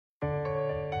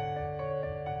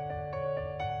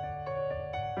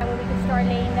start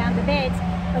laying down the beds,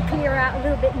 but clear out a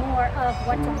little bit more of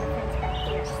what's on the fence back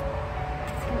here. So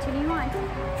let's continue on.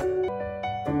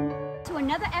 To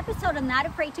another episode of Not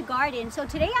Afraid to Garden. So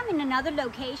today I'm in another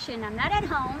location. I'm not at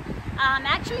home. I'm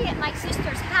actually at my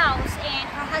sister's house and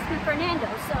her husband Fernando.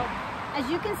 So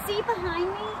as you can see behind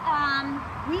me,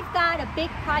 we've got a big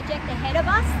project ahead of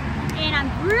us, and I'm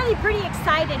really pretty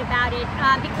excited about it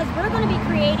because we're going to be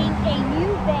creating a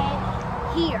new bed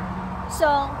here.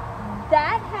 So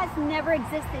that has never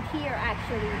existed here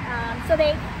actually. So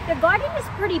the garden is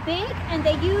pretty big and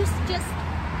they use just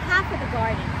half of the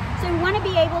garden. So we want to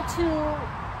be able to,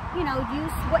 you know,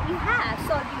 use what you have.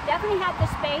 So if you definitely have the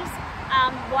space,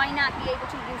 why not be able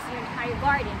to use your entire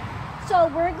garden? So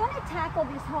we're going to tackle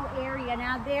this whole area.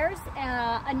 Now there's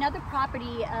another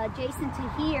property adjacent to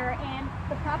here, and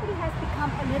the property has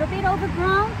become a little bit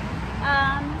overgrown.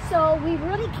 So we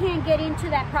really can't get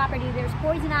into that property. There's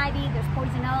poison ivy, there's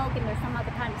poison oak, and there's some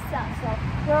other kind of stuff. So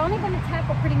we're only going to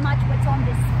tackle pretty much what's on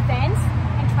this fence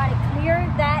and try to clear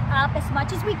that up as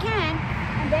much as we can.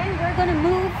 And then we're going to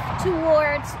move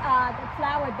towards the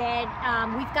flower bed.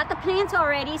 We've got the plants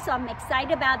already, so I'm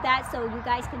excited about that. So you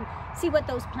guys can see what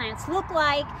those plants look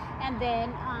like. And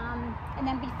then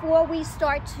before we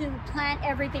start to plant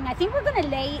everything, I think we're going to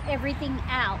lay everything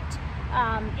out.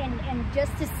 And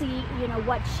just to see, you know,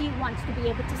 what she wants to be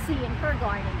able to see in her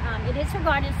garden. It is her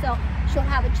garden, so she'll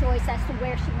have a choice as to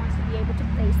where she wants to be able to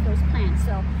place those plants.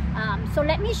 So, so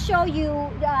let me show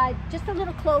you just a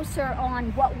little closer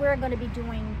on what we're going to be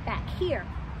doing back here.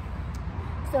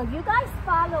 So you guys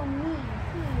follow me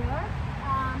here.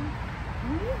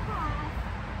 We have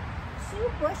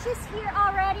 2 bushes here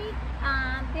already.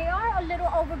 They are a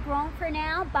little overgrown for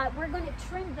now, but we're going to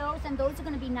trim those, and those are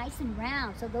going to be nice and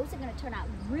round. So those are going to turn out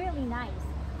really nice.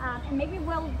 And maybe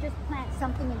we'll just plant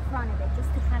something in front of it just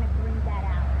to kind of bring that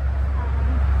out.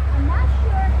 I'm not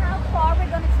sure how far we're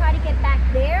going to try to get back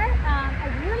there. I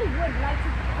really would like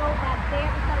to go back there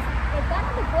because they've got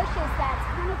other bushes that's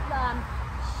kind of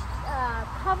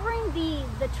covering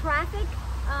the traffic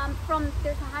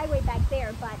there's a highway back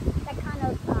there, but that kind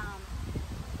of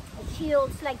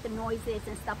shields like the noises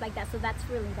and stuff like that, so that's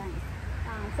really nice.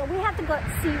 So we have to go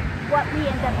see what we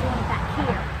end up doing back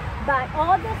here. But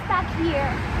all this back here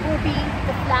will be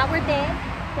the flower bed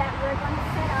that we're going to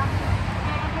set up,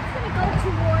 and it's going to go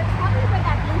towards probably where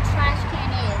that blue trash can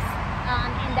is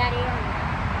in that area.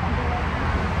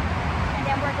 And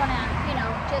then we're going to, you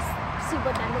know, just see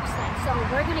what that looks like. So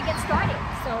we're going to get started.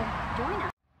 So join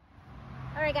us.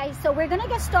 Alright guys, so we're going to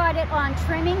get started on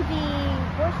trimming the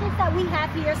bushes that we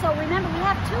have here. So remember, we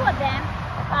have 2 of them,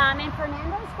 and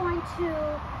Fernando's going to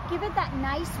give it that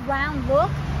nice round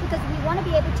look because we want to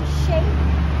be able to shape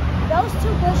those 2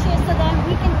 bushes so then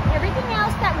we can, everything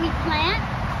else that we plant,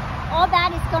 all that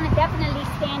is going to definitely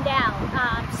stand out.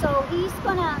 So he's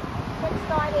going to get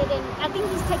started, and I think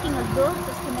he's taking a look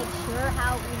just to make sure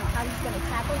how, you know, how he's going to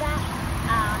tackle that.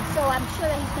 So I'm sure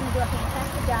that he's going to do a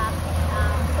fantastic job.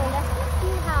 So let's just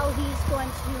see how he's going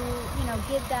to, you know,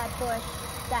 give that bush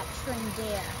that trim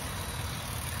there.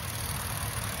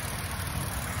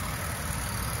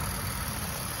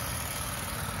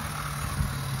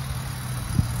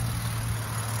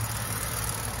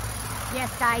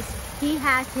 Yes, guys, he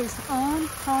has his own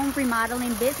home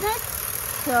remodeling business.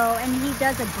 So, and he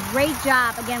does a great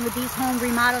job, again, with these home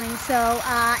remodeling. So,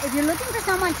 if you're looking for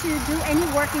someone to do any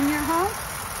work in your home,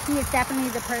 he is definitely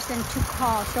the person to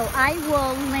call. So I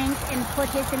will link and put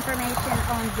his information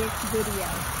on this video.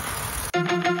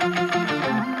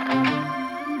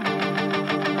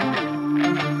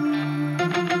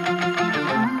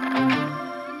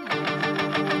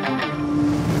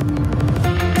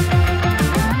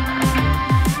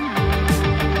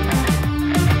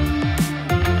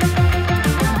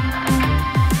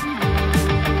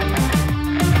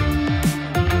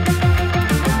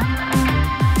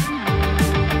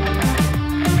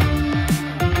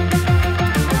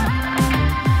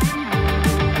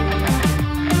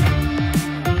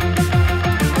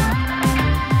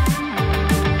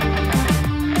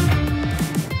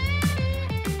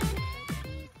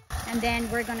 Then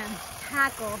we're gonna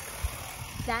tackle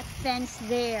that fence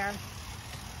there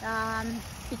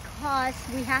because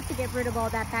we have to get rid of all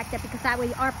that back there, because that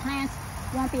way our plants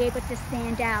won't be able to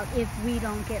stand out if we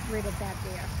don't get rid of that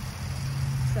there.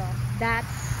 So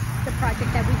that's the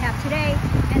project that we have today,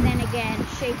 and then again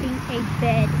shaping a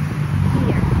bed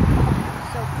here.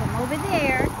 So from over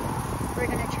there we're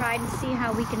gonna try and see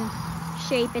how we can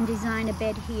shape and design a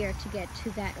bed here to get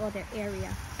to that other area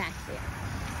back there.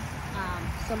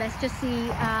 So let's just see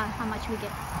how much we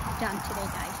get done today,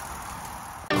 guys.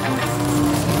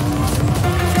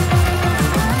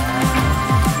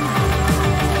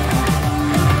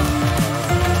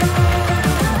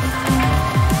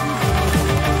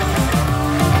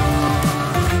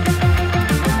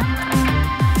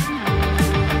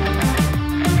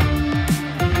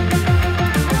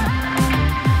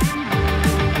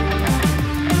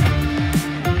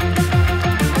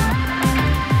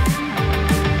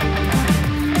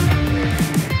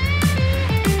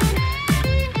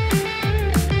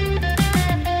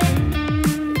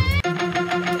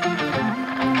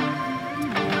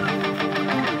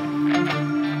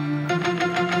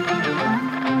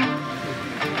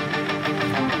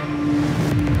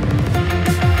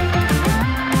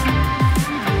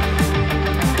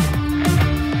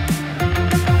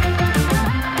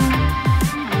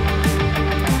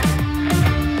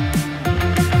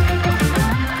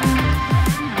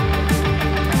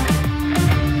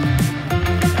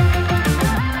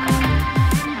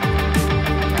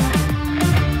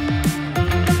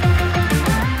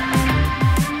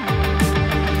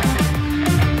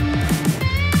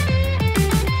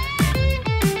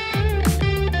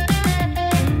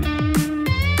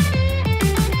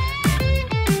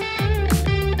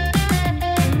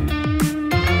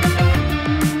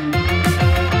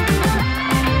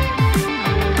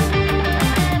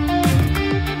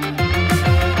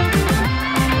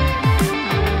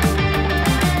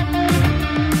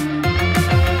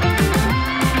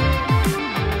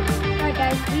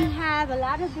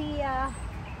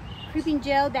 creeping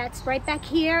Joe that's right back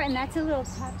here, and that's a little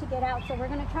tough to get out. So we're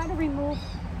gonna try to remove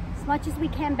as much as we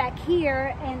can back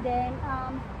here, and then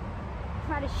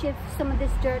try to shift some of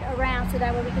this dirt around so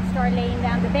that way we can start laying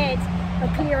down the beds,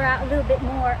 but clear out a little bit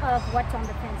more of what's on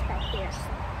the fence back there. So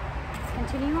let's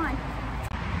continue on.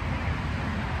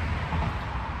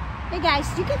 Hey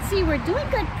guys, you can see we're doing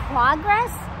good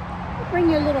progress. I'll bring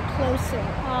you a little closer.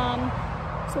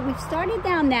 So we've started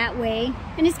down that way,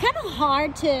 and it's kind of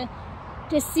hard to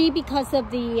see because of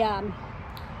the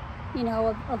you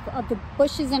know, of the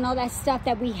bushes and all that stuff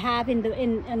that we have on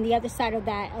the other side of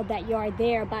that yard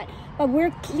there. But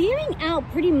we're clearing out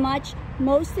pretty much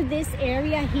most of this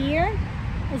area here,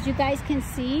 as you guys can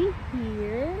see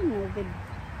here and over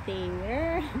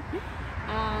there.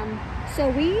 So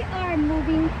we are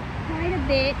moving quite a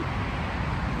bit,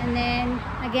 and then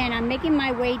again I'm making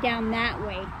my way down that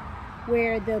way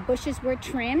where the bushes were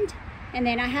trimmed, and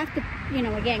then I have to, you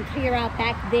know, again clear out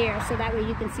back there so that way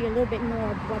you can see a little bit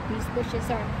more of what these bushes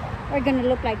are going to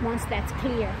look like once that's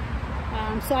clear.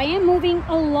 So I am moving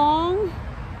along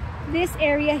this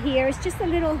area here. It's just a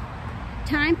little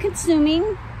time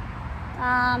consuming,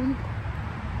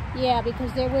 yeah,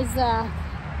 because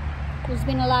there's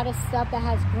been a lot of stuff that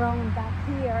has grown back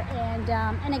here,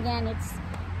 and again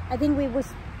I think it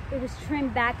was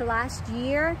trimmed back last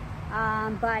year,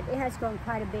 but it has grown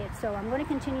quite a bit. So I'm going to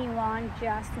continue on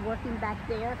just working back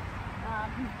there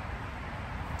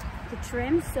to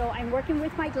trim. So I'm working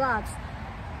with my gloves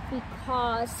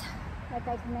because, like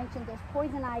I mentioned, there's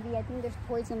poison ivy, I think there's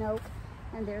poison oak,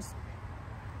 and there's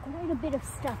quite a bit of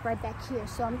stuff right back here.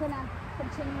 So I'm going to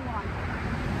continue on.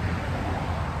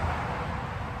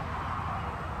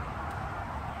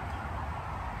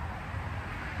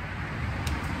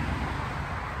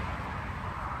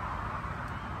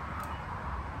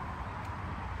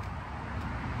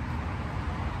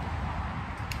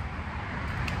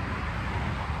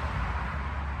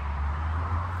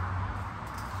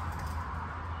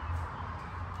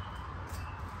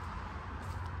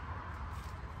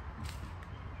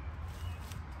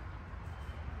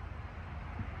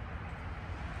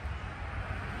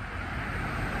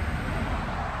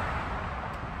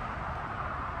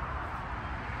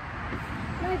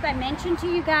 If I mentioned to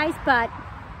you guys, but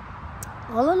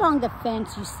all along the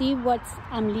fence you see what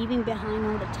I'm leaving behind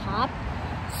on the top.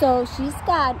 So she's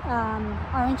got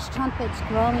orange trumpets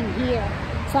growing here,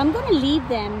 so I'm going to leave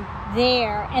them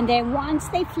there, and then once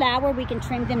they flower we can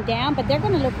trim them down, but they're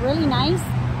going to look really nice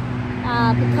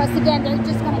because again they're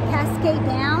just going to cascade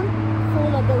down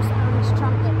full of those orange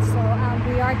trumpets. So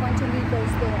we are going to leave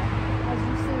those there, as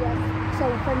you see us. So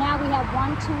for now we have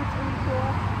 1, 2, 3,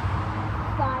 4,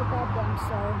 5 of them,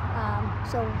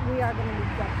 so we are going to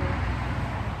leave that there.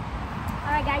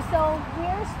 All right guys, so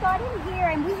we're starting here,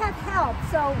 and we have help.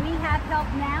 So we have help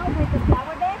now with the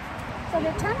flower beds. So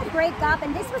they're trying to break up,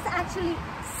 and this was actually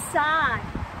sod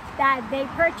that they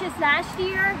purchased last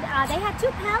year. They had 2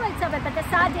 pallets of it, but the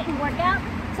sod didn't work out,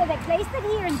 so they placed it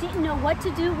here and didn't know what to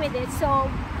do with it.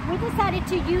 So we decided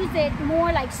to use it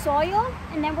more like soil,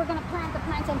 and then we're going to plant the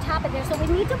plants on top of there. So we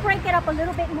need to break it up a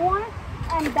little bit more,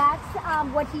 and that's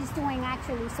what he's doing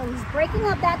actually. So he's breaking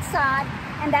up that sod,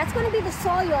 and that's going to be the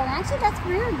soil. And actually that's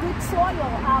really good soil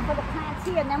for the plants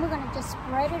here. And then we're going to just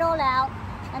spread it all out,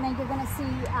 and then you're going to see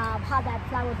how that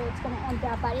flower bed's going to end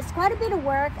up. But it's quite a bit of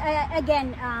work.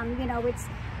 Again, you know, it's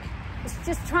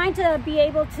just trying to be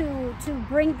able to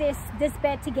bring this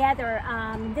bed together.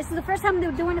 This is the first time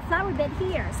they're doing a flower bed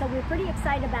here, so we're pretty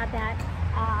excited about that.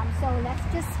 So let's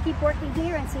just keep working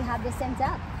here and see how this ends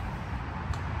up.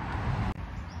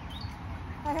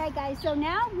 All right guys, so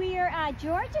now we're,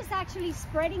 George is actually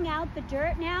spreading out the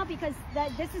dirt now, because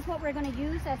this is what we're going to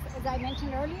use as I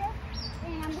mentioned earlier.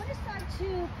 And I'm going to start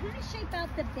to kind of shape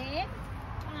out the bed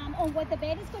on what the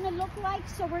bed is going to look like.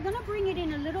 So we're going to bring it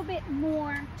in a little bit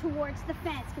more towards the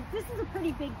fence, because this is a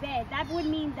pretty big bed. That would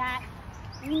mean that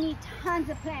we need tons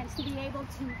of plants to be able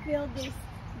to fill this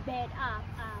bed up,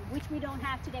 which we don't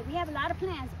have today. We have a lot of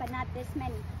plants, but not this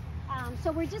many.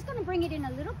 So we're just going to bring it in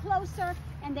a little closer,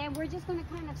 and then we're just going to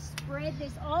kind of spread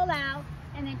this all out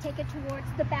and then take it towards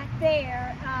the back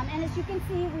there. And as you can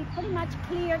see, we pretty much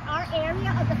cleared our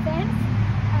area of the fence.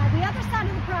 The other side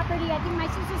of the property, I think my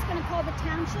sister's going to call the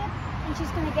township, and she's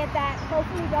going to get that.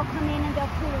 Hopefully they'll come in and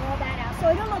they'll clear all that out,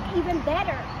 so it'll look even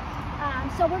better.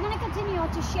 So we're going to continue on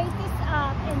to shape this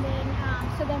up, and then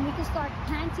so then we can start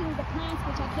planting the plants,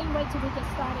 which I can't wait till we get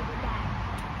started with that.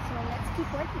 So let's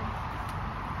keep working.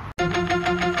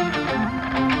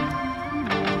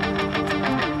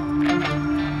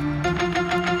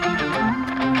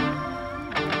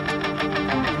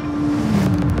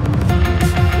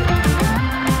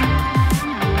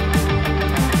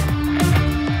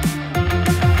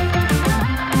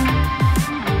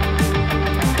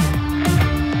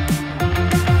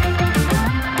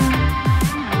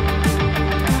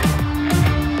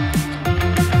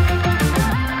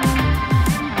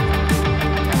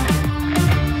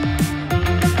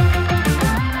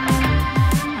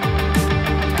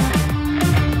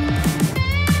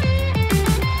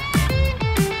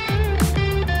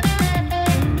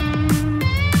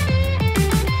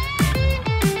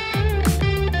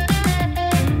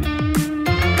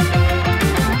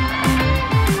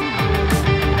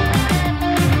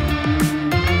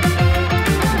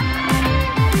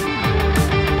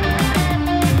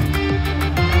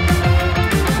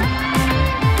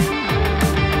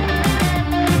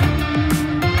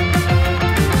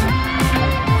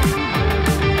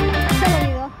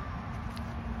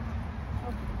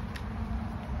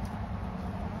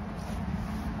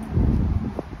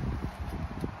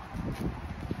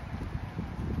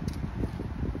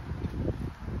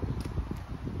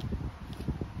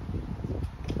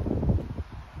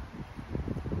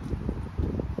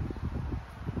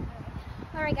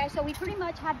 guys, so we pretty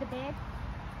much have the bed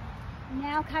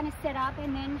now kind of set up,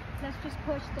 and then let's just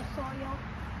push the soil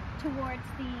towards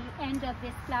the end of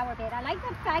this flower bed. I like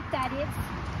the fact that it's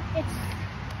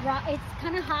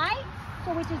kind of high,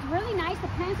 so which is really nice. The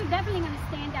plants are definitely going to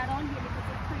stand out on here because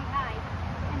it's pretty high.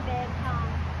 And then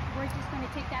we're just going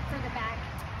to take that further back,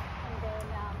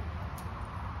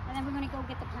 and then we're going to go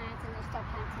get the plants and then start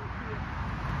planting here.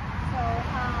 So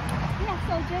yeah,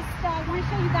 so just want to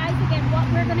show you guys again what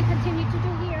we're going to continue to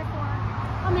do here for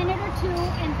a minute or two,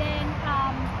 and then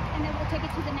we'll take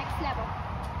it to the next level.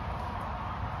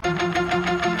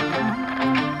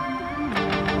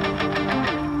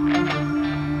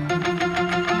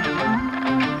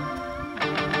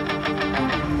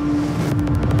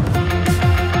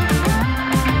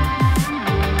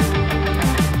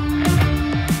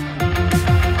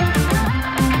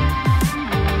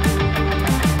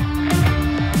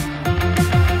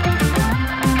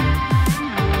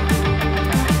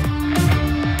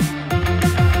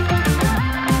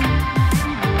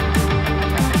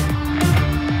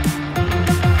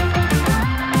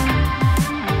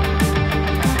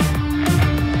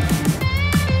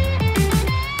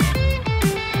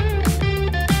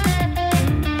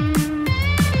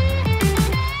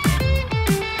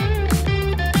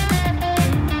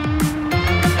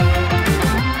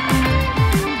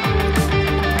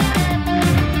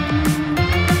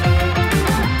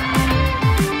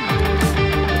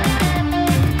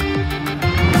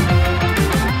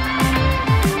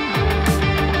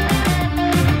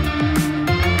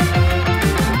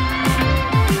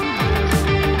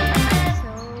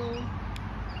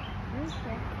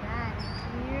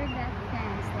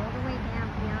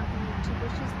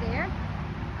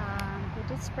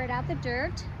 Spread out the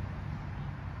dirt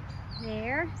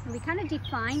there, and we kind of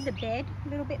defined the bed a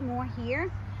little bit more here.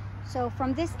 So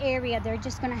from this area, they're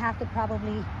just going to have to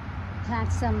probably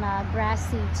plant some grass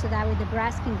seeds, so that way the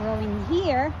grass can grow in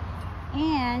here,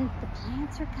 and the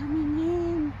plants are coming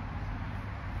in.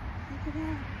 Look at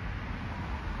that.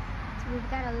 So we've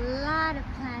got a lot of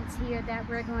plants here that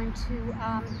we're going to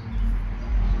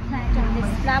plant on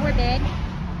this flower bed.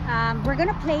 We're going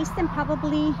to place them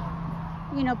probably,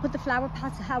 you know, put the flower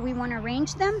pots how we want to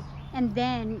arrange them, and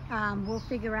then we'll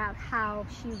figure out how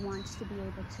she wants to be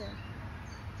able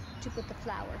to put the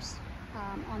flowers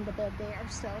on the bed there.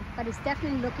 So, but it's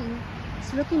definitely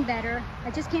looking better.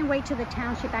 I just can't wait till the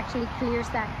township actually clears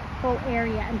that whole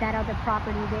area and that other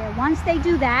property there. Once they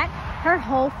do that, her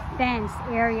whole fence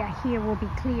area here will be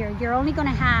clear. You're only going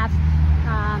to have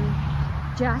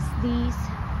just these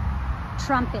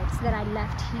trumpets that I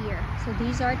left here. So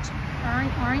these are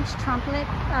orange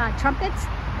trumpets.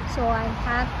 So I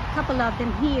have a couple of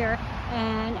them here,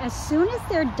 and as soon as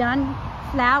they're done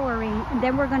flowering, and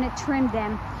then we're going to trim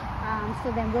them.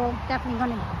 So then we're definitely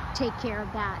going to take care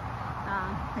of that.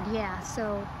 But yeah,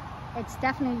 so it's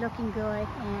definitely looking good,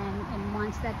 and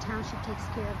once that township takes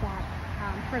care of that,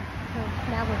 her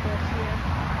flower bed here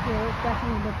will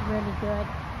definitely look really good.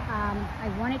 I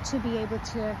wanted to be able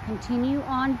to continue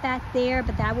on back there,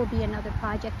 but that will be another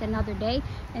project another day,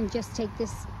 and just take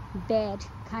this bed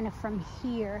kind of from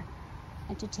here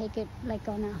and to take it like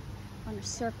on a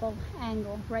circle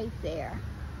angle right there,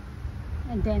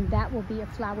 and then that will be a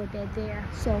flower bed there.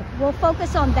 So we'll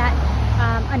focus on that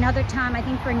another time. I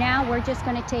think for now we're just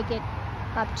going to take it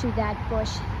up to that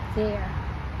bush there,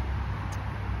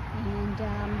 and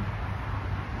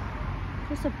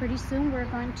so pretty soon we're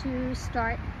going to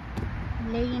start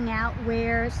laying out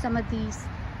where some of these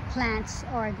plants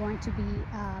are going to be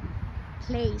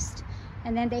placed.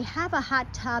 And then they have a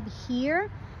hot tub here,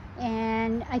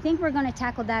 and I think we're going to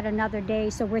tackle that another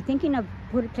day. So we're thinking of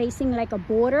placing like a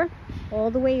border all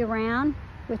the way around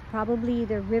with probably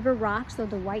the river rocks or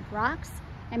the white rocks,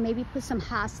 and maybe put some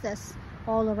hostas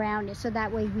all around it, so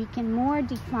that way we can more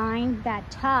define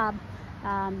that tub,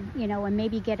 you know, and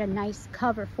maybe get a nice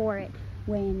cover for it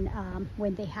when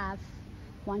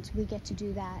once we get to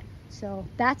do that. So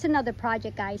that's another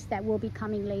project, guys, that will be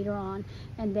coming later on.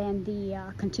 And then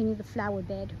continue the flower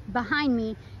bed behind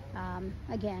me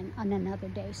again on another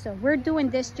day. So we're doing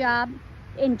this job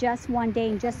in just one day.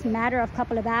 In just a matter of a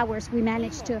couple of hours, we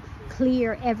managed to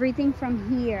clear everything from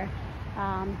here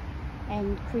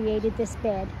and created this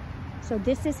bed. So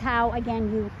this is how,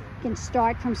 again, you can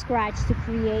start from scratch to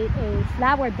create a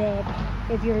flower bed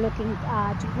if you're looking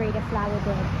to create a flower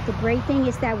bed. The great thing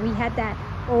is that we had that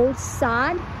old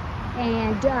sod,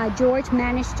 and George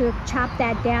managed to chop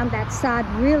that down, that sod,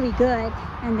 really good,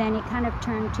 and then it kind of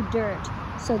turned to dirt.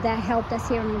 So that helped us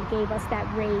here, and it gave us that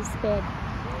raised bed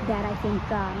that I think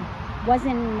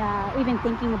wasn't even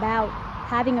thinking about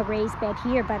having a raised bed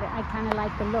here, but I kind of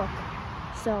like the look.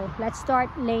 So let's start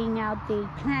laying out the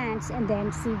plants and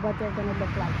then see what they're gonna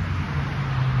look like.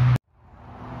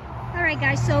 All right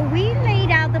guys, so we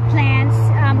laid out the plants.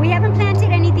 We haven't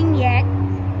planted anything yet,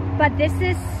 but this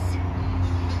is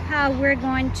how we're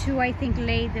going to, I think,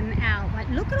 lay them out. But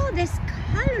look at all this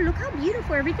color. Look how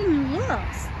beautiful everything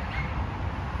looks.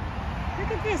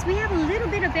 Look at this. We have a little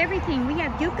bit of everything. We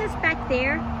have yuccas back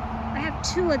there. I have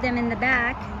 2 of them in the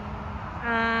back.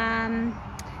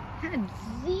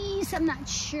 These, I'm not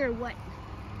sure what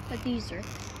these are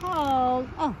called.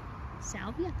 Oh,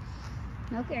 salvia.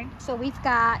 Okay, so we've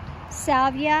got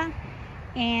salvia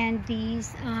and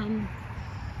these, oh my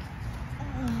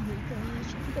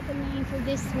gosh, I forget the name for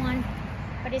this one,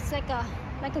 but it's like a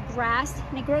grass,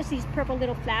 and it grows these purple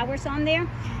little flowers on there.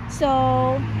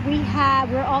 So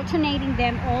we're alternating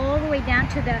them all the way down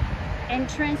to the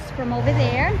entrance from over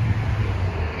there.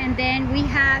 And then we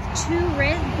have 2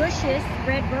 red rose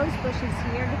bushes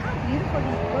here. Look how beautiful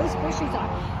these rose bushes are.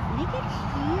 They get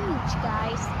huge,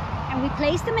 guys. And we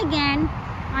place them again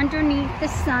underneath the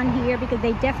sun here because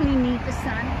they definitely need the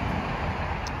sun.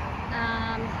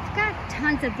 I've got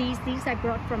tons of these. These I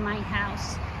brought from my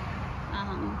house.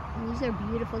 These are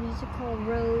beautiful. These are called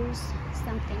rose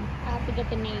something. I forget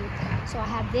the name. So I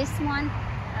have this one,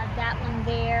 that one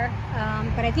there.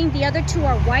 But I think the other 2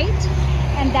 are white,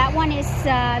 and that one is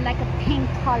like a pink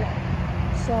color.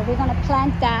 So we're gonna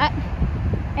plant that.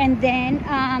 And then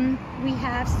we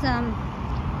have some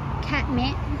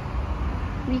catmint.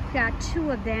 We've got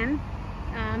 2 of them.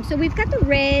 So we've got the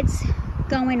reds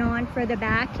going on further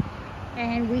back,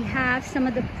 and we have some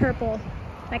of the purple,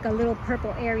 like a little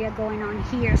purple area going on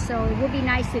here. So it would be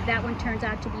nice if that one turns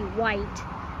out to be white.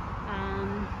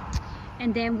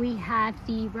 And then we have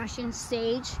the Russian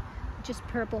sage, which is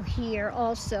purple here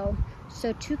also.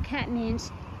 So 2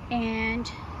 catmints and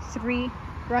 3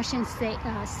 Russian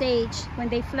sage. When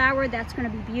they flower, that's going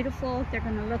to be beautiful. They're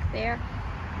going to look there.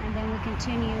 And then we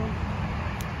continue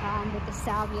with the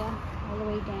salvia all the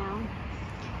way down.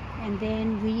 And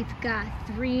then we've got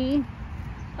 3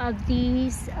 of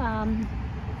these.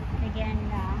 Again,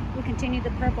 we continue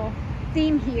the purple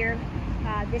theme here.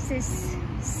 This is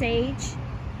sage,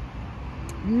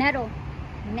 meadow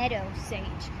sage.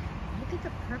 Look at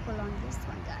the purple on this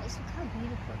one, guys. Look how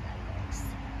beautiful that looks.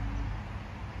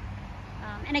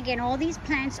 And again, all these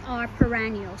plants are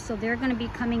perennial, so they're going to be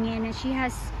coming in, and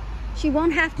she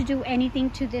won't have to do anything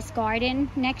to this garden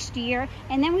next year.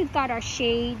 And then we've got our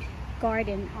shade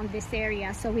garden on this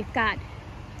area. So we've got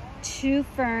 2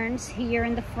 ferns here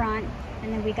in the front,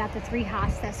 and then we got the 3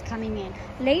 hostas coming in.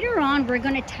 Later on, we're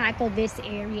going to tackle this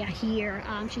area here.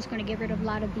 She's going to get rid of a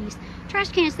lot of these trash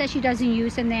cans that she doesn't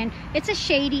use, and then it's a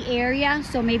shady area,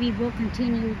 so maybe we'll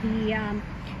continue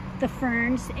the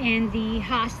ferns and the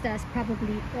hostas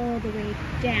probably all the way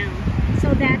down.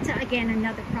 So that's again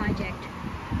another project.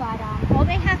 But all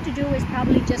they have to do is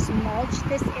probably just mulch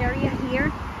this area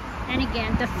here. And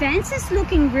again, the fence is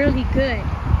looking really good.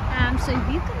 So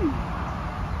if you can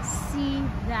see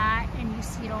that, and you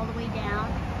see it all the way down,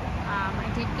 I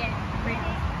did get rid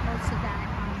of most of that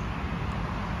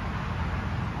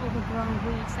overgrown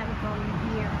weeds that were growing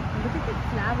here. And look at the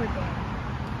flower there.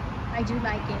 I do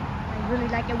like it. I really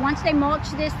like it. Once they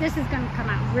mulch this is going to come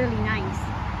out really nice.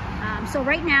 So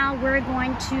right now we're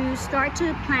going to start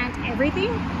to plant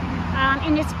everything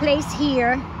in its place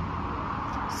here.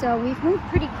 So we've moved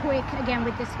pretty quick again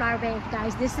with this flower bed,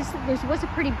 guys. This was a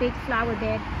pretty big flower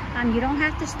bed. You don't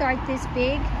have to start this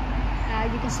big.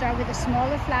 You can start with a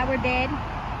smaller flower bed,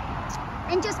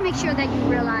 and just make sure that you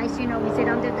realize, you know, is it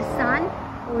under the sun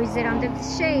or is it under the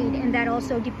shade? And that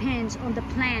also depends on the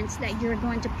plants that you're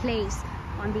going to place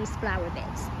on these flower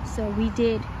beds. So we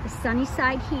did the sunny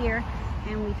side here,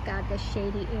 and we've got the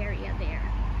shady area there.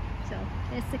 So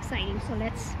it's exciting. So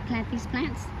let's plant these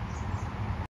plants.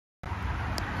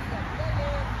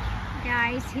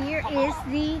 Guys, here is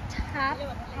the top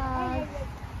of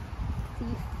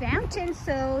the fountain.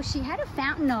 So she had a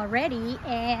fountain already,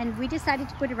 and we decided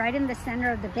to put it right in the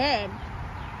center of the bed.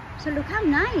 So look how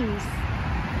nice.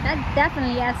 That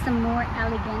definitely adds some more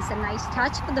elegance, a nice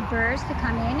touch for the birds to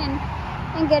come in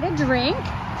and get a drink.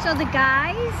 So the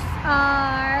guys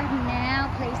are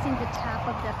now placing the top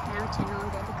of the fountain on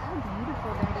there. Look how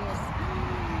beautiful that is. Oh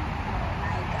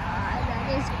my God,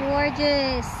 that is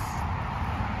gorgeous.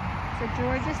 So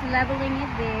George is leveling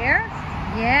it there.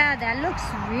 Yeah, that looks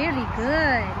really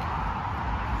good.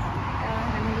 Oh,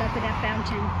 I'm in love with that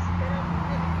fountain.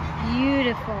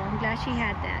 Beautiful. I'm glad she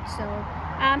had that.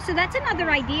 So that's another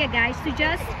idea, guys, to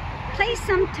just place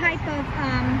some type of,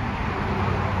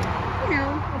 you know,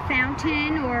 a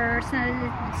fountain or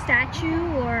some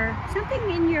statue or something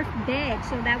in your bed,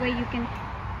 so that way you can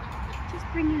just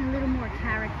bringing a little more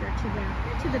character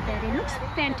to the bed. It looks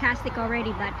fantastic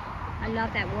already, but I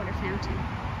love that water fountain.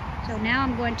 So now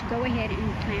I'm going to go ahead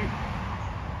and plant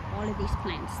all of these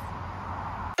plants.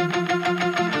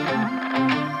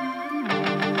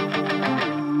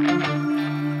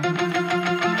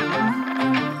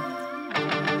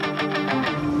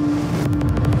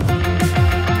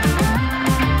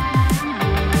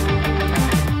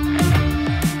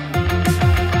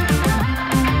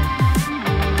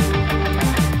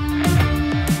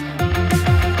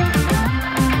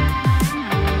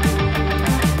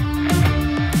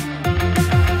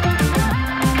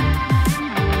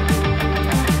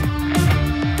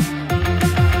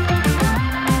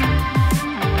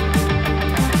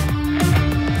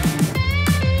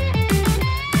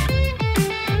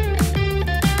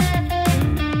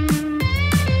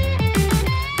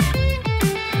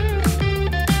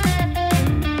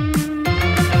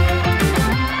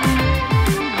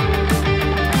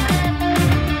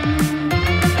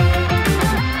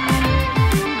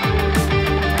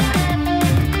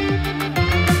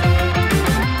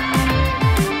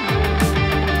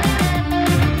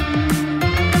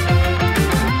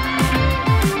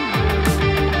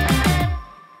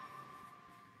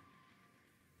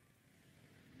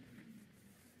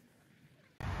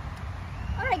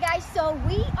 So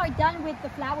we are done with the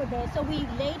flower bed. So we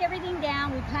laid everything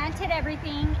down, we planted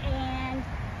everything, and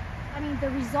I mean the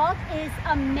result is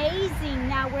amazing.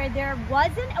 Now where there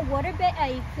wasn't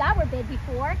a flower bed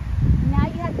before, now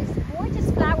you have this gorgeous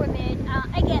flower bed.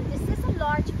 Again, this is a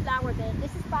large flower bed.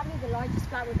 This is probably the largest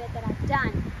flower bed that I've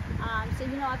done. So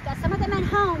you know, I've got some of them at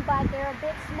home, but they're a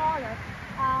bit smaller.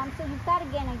 So you've got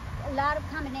again a lot of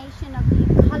combination of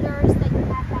the colors that you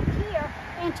have back here,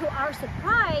 and to our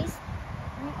surprise,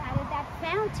 we added that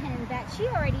fountain that she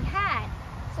already had.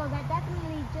 So that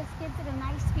definitely just gives it a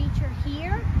nice feature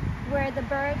here where the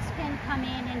birds can come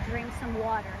in and drink some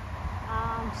water.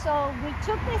 So we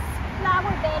took this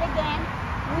flower bed again.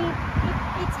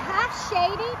 It's half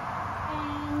shaded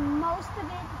and most of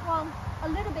it, well, a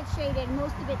little bit shaded,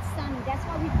 most of it's sunny. That's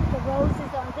why we put the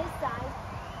roses on this side.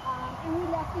 And we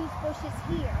left these bushes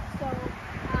here. So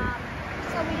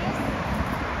it is,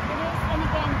 and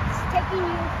again, it's taking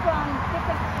you from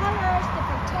different colors,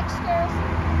 different textures,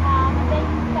 and then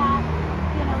you've got,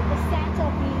 you know, the scent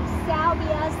of the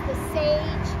salvias, the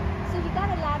sage. So you got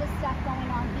a lot of stuff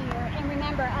going on here. And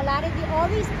remember, all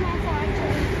these plants are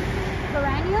actually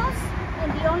perennials, and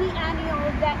the only annual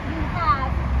that you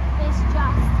have is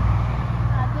just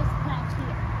this plant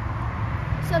here.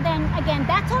 So then again,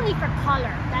 that's only for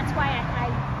color. That's why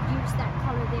I used that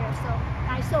color there.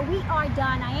 So we are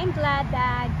done. I am glad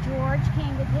that George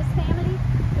came with his family.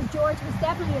 George was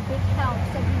definitely a big help.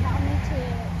 So he helped me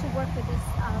to work with this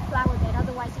flower bed.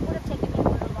 Otherwise, it would have taken me a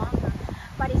little longer.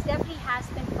 But it definitely has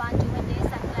been fun doing this.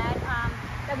 I'm glad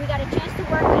that we got a chance to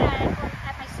work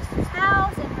at my sister's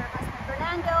house and her husband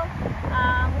Fernando.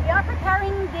 We are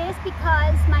preparing this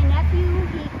because my nephew,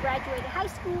 he graduated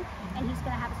high school and he's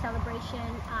going to have a celebration.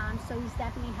 So he's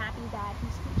definitely happy that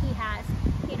he has,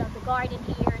 you know, the garden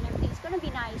here and everything. It's going to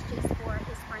be nice just for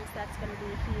his friends that's going to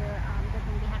be here. They're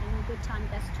going to be having a good time.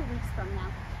 That's 2 weeks from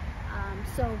now.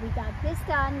 So we got this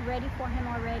done, ready for him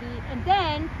already. And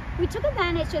then we took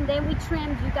advantage and then we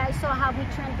trimmed. You guys saw how we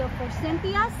trimmed the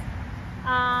forsythias.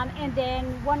 And then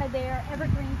one of their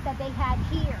evergreens that they had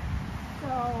here.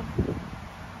 So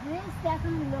this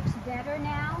definitely looks better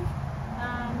now.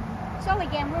 So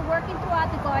again, we're working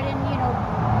throughout the garden, you know,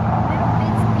 little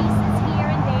bits and pieces here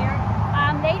and there.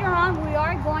 Later on, we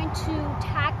are going to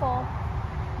tackle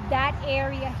that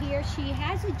area here. She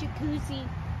has a jacuzzi,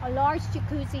 a large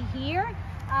jacuzzi here.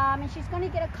 And she's going to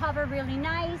get a cover really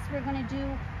nice. We're going to do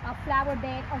a flower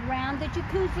bed around the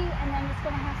jacuzzi, and then it's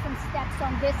going to have some steps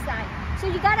on this side. So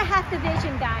you got to have the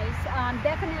vision, guys.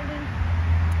 Definitely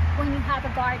when you have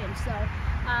a garden.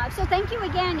 So thank you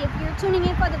again. If you're tuning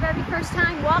in for the very first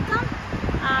time, welcome.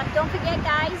 Don't forget,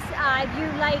 guys, if you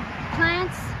like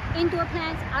plants, indoor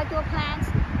plants, outdoor plants,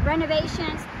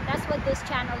 renovations, that's what this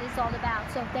channel is all about.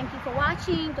 So thank you for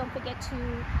watching. Don't forget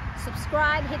to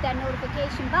subscribe, hit that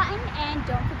notification button, and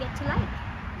don't forget to like.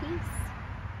 Peace.